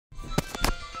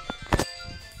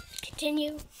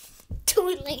continue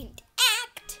Toyland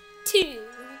Act 2.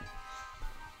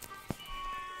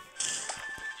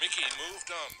 Mickey moved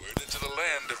onward into the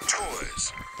land of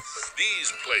toys.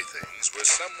 These playthings were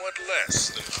somewhat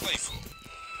less than playful.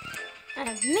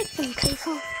 Make them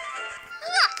playful.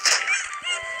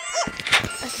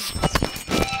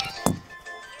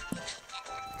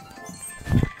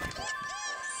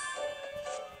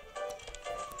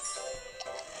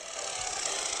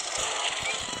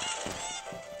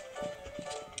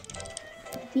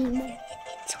 Oi!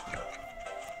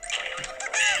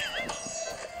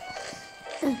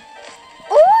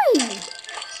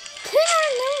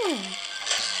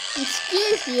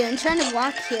 Excuse you, I'm trying to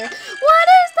walk here. What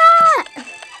is that?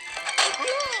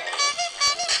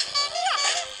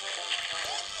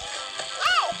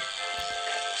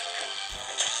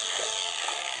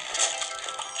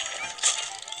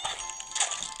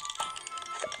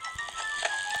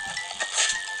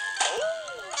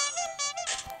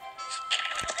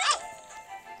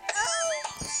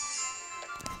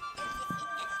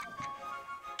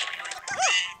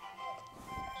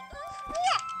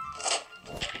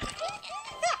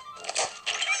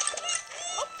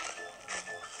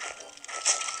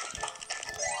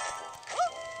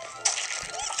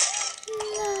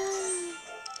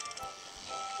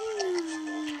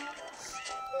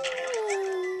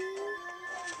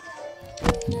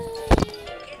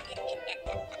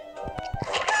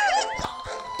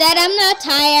 Dad, I'm not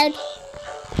tired.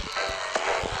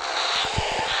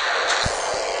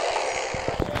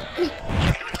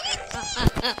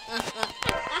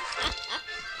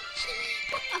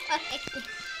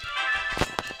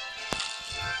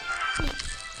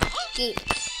 Good.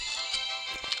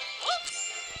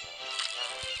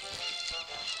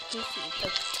 This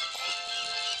looked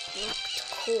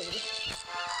cool.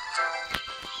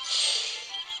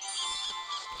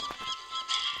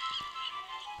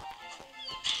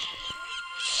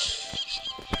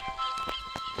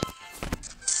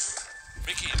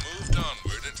 Mickey moved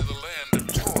onward into the land of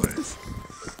toys.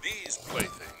 These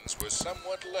playthings were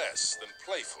somewhat less than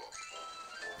playful.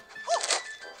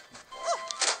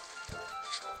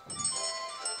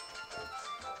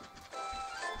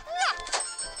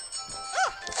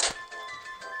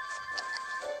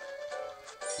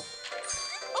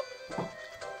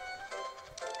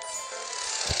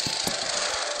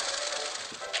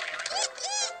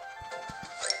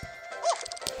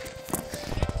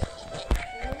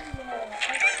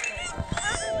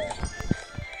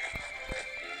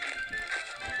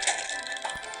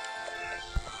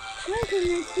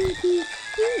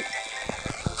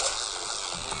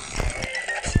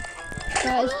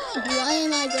 Guys, why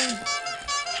am I going?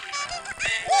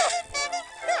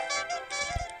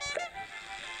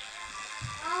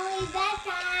 Ollie,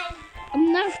 bedtime. I'm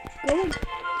not going.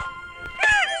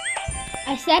 I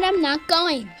said I'm not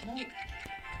going.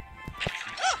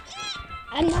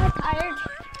 I'm not tired.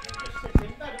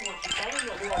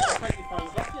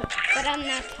 But I'm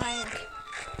not tired.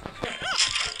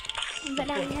 But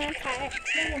I'm not tired.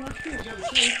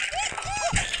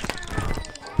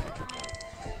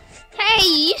 Hey,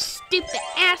 you stupid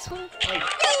asshole.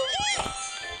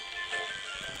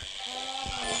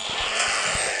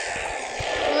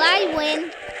 Will I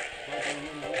win?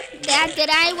 Dad, did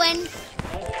I win?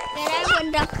 Did I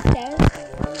win, Doctor?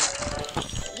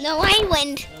 No, I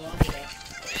win.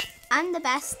 I'm the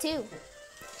best too.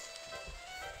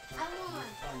 I won.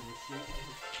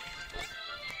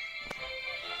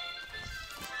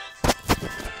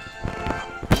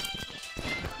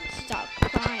 Stop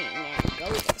crying and go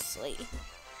to sleep.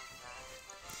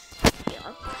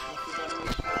 Here.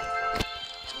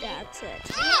 That's it.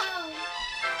 No.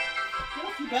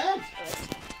 Not too bad.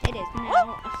 It is now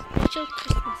a special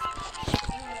Christmas.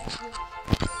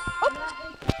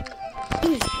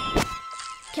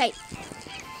 Okay.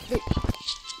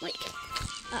 Wake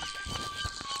up.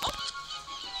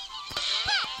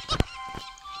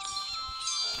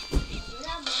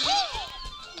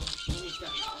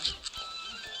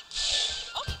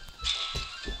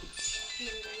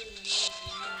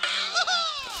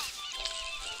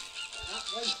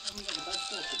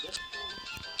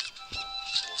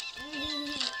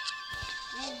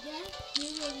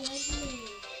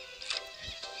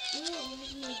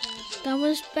 That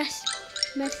was best.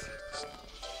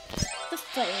 The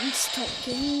phone's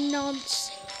talking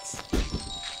nonsense.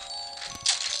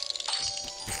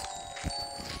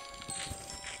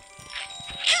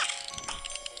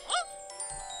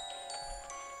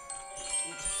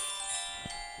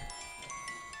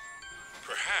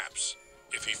 Perhaps,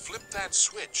 if he flipped that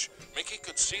switch, Mickey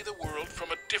could see the world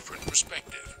from a different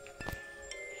perspective.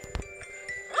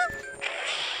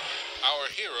 Our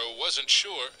hero wasn't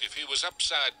sure if he was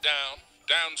upside down,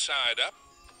 downside up,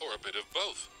 or a bit of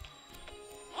both.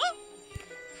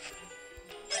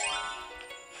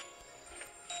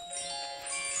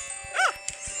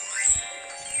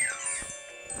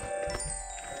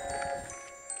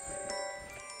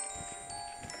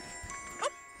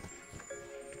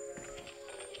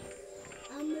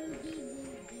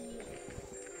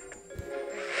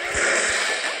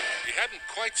 He hadn't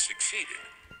quite succeeded,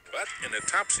 but in a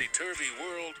topsy-turvy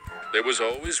world, there was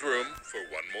always room for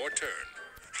one more turn.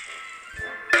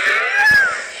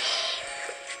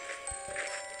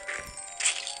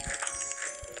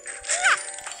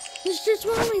 It's just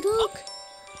Ollie, look.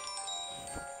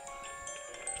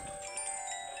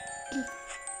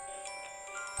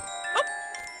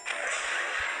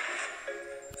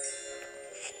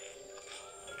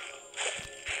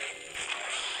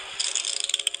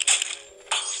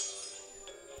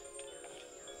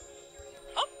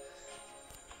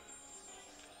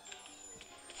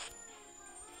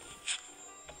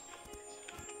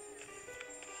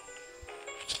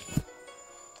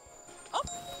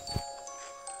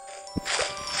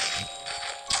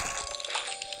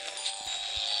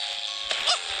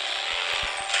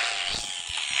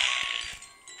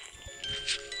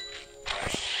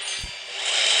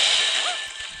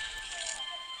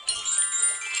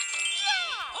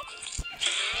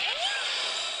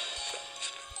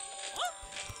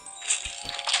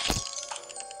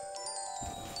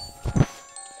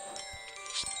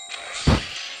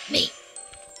 Me.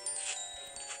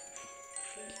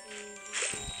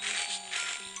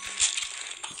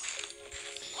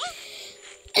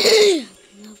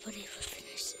 Nobody will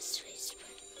finish this race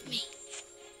but me.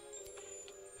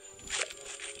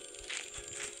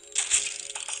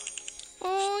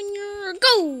 On your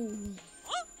go!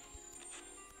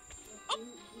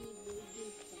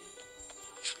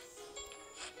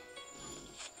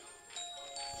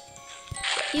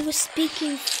 He was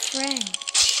speaking French.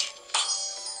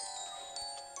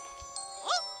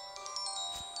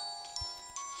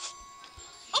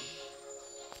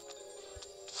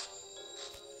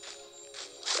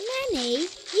 Nanny,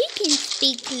 you can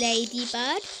speak,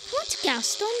 Ladybird. What's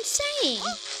Gaston saying?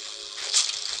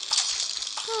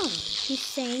 Oh, he's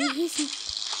saying he's...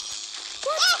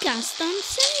 What's Gaston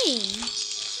saying?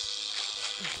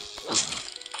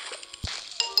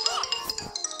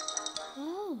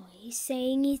 Oh, he's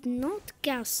saying he's not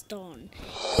Gaston.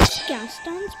 He's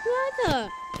Gaston's brother,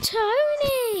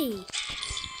 Tony.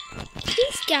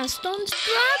 He's Gaston's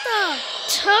brother,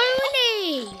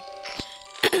 Tony.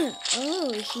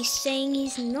 Oh, he's saying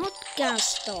he's not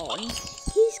Gaston.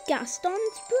 He's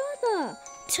Gaston's brother,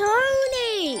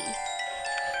 Tony.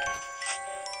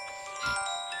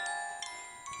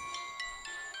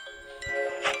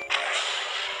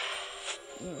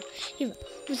 He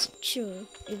wasn't sure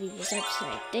if he was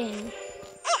upside down.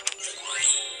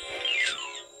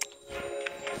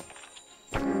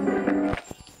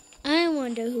 I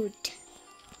wonder who...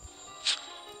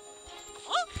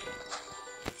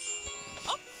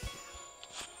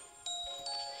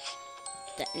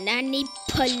 Nanny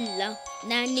Plum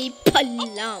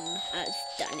has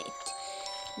done it.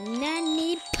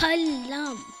 Nanny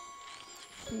Plum.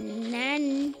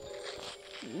 Nanny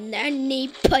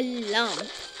Plum.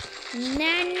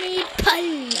 Nanny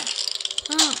Plum.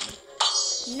 Oh.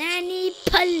 Nanny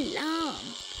Plum.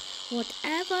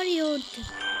 Whatever you do.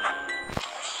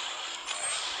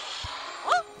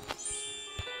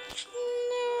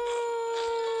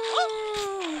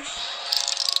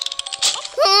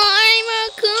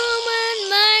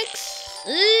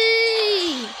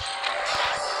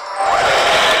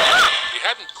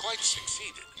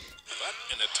 Succeeded, but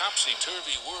in a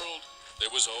topsy-turvy world,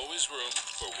 there was always room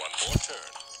for one more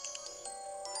turn.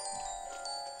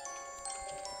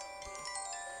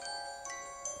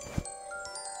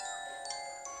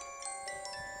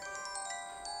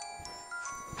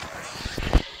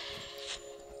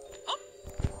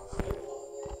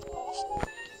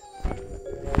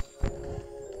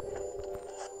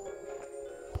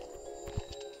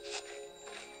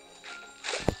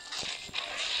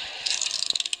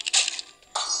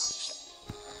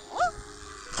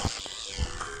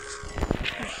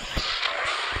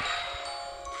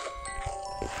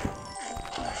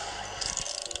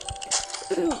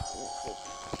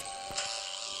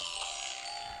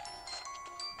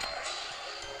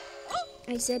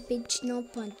 I said bitch no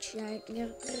punch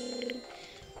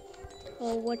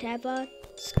or whatever.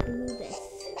 Screw this.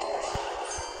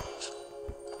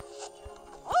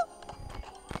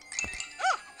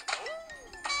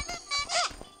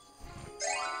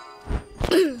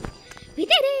 We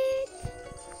did it!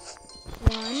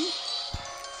 1,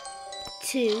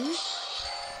 2,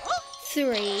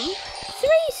 Three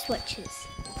switches.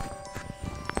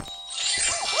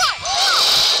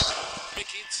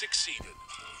 Mickey succeeded,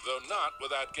 though not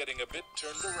without getting a bit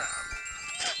turned around.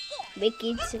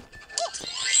 Mickey's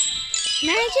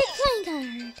magic playing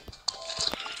card.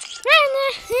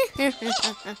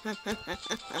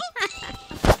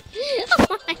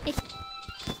 Why?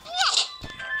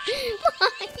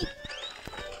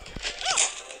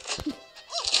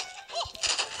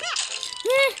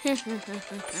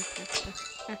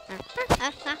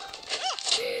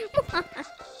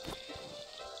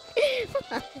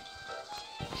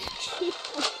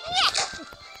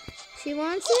 She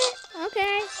wants it?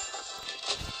 Okay.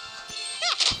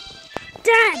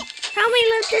 Dad, help me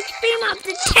lift this beam up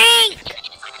the tank!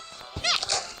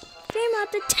 Beam up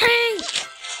the tank!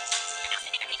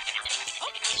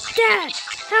 Dad,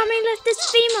 help me lift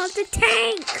this beam up the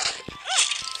tank!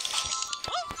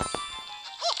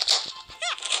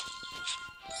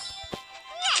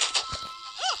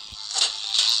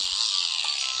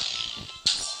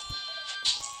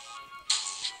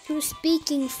 He was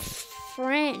speaking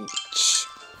French.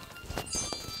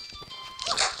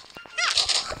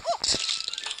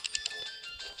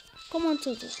 Come on,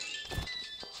 Toto.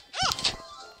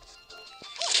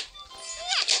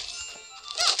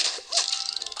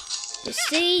 You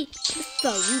see, the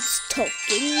phone's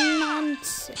talking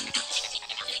nonsense.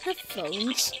 Her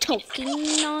phone's talking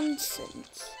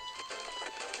nonsense.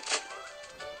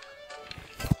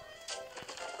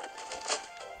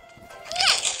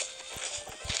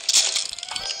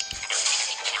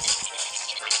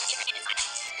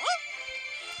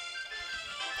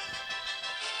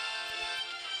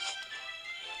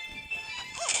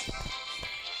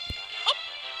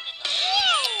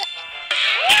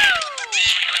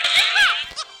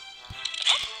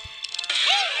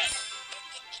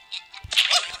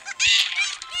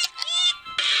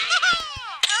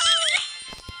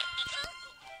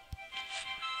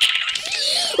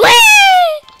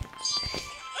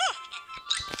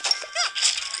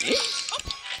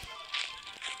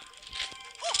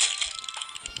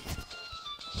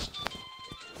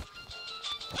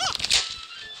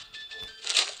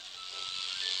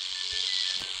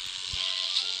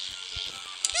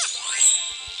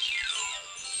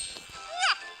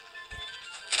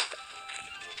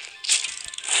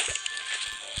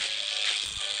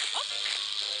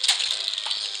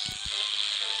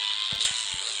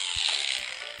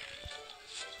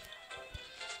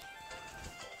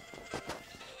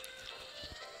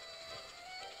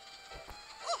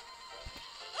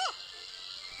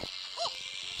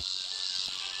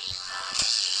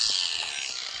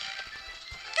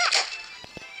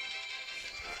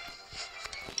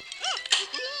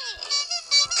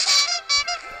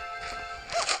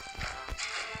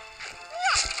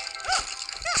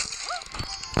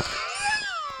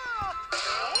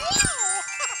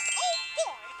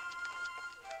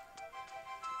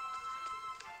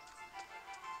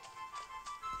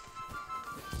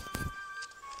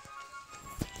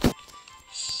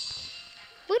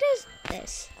 What is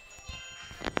this?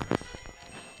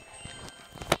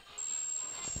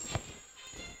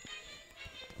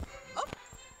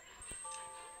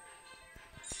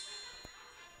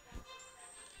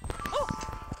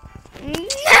 No,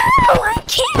 I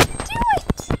can't do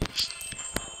it!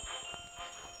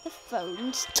 The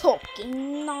phone's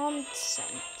talking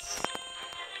nonsense.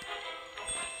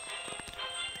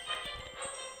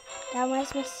 That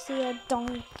reminds me to see a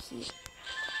donkey.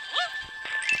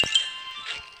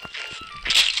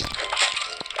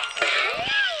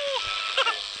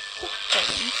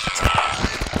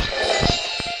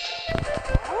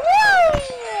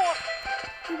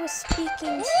 He was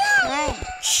speaking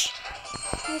French.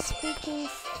 He was speaking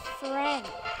French.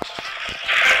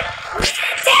 We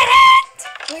did it!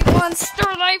 We have one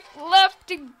star life left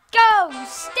to go.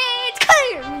 Stay